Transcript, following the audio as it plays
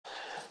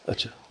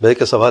اچھا بھائی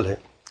کا سوال ہے،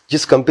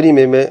 جس کمپنی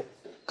میں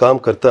کام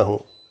کرتا ہوں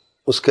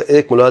اس کا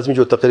ایک ملازم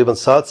جو تقریباً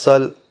 7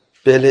 سال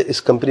پہلے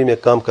اس کمپنی میں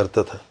کام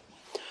کرتا تھا،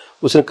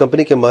 اس نے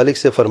کمپنی کے مالک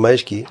سے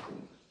فرمائش کی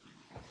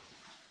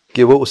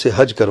کہ وہ اسے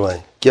حج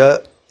کروائیں. کیا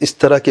اس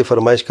طرح کی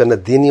فرمائش کرنا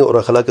دینی اور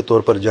اخلاقی کے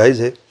طور پر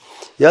جائز ہے؟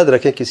 یاد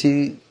رکھیں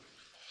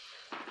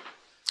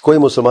کوئی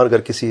مسلمان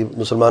اگر کسی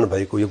مسلمان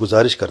بھائی کو یہ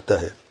گزارش کرتا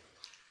ہے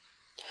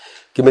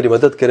کہ میری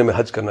مدد کریں، میں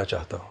حج کرنا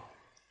چاہتا ہوں،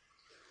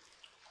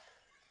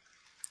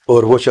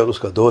 اور وہ شخص اس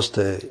کا دوست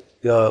ہے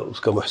یا اس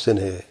کا محسن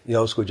ہے یا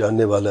اس کو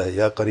جاننے والا ہے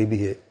یا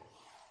قریبی ہے،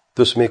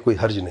 تو اس میں کوئی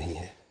حرج نہیں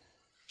ہے.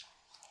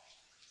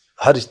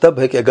 حرج تب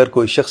ہے کہ اگر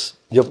کوئی شخص،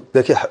 جب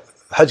دیکھیں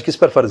حج کس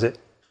پر فرض ہے؟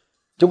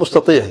 جو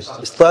مستطیع ہے.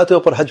 استطاعت کے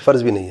اوپر حج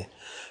فرض بھی نہیں ہے.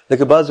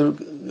 لیکن بعض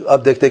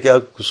آپ دیکھتے ہیں کہ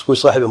کوئی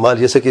صاحب مال،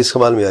 جیسے کہ اس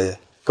کمال میں آیا ہے،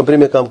 کمپنی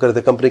میں کام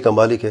کرتے، کمپنی کا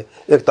مالک ہے،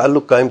 ایک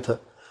تعلق قائم تھا،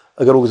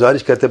 اگر وہ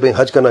گزارش کرتے بھئی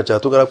حج کرنا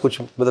چاہتا ہوں، اگر آپ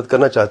کچھ مدد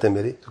کرنا چاہتے ہیں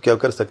میری تو کیا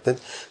کر سکتے ہیں.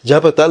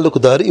 جہاں پر تعلق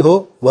داری ہو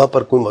وہاں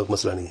پر کوئی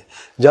مسئلہ نہیں ہے.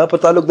 جہاں پر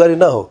تعلق داری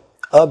نہ ہو،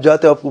 آپ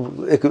جاتے آپ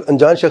ایک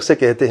انجان شخص سے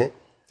کہتے ہیں،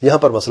 یہاں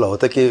پر مسئلہ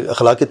ہوتا ہے کہ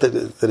اخلاقی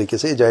طریقے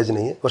سے یہ جائز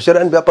نہیں ہے، اور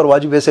شرعاً بھی آپ پر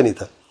واجب ویسے نہیں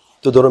تھا.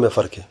 تو دونوں میں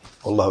فرق ہے.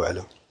 اللہ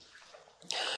اعلم.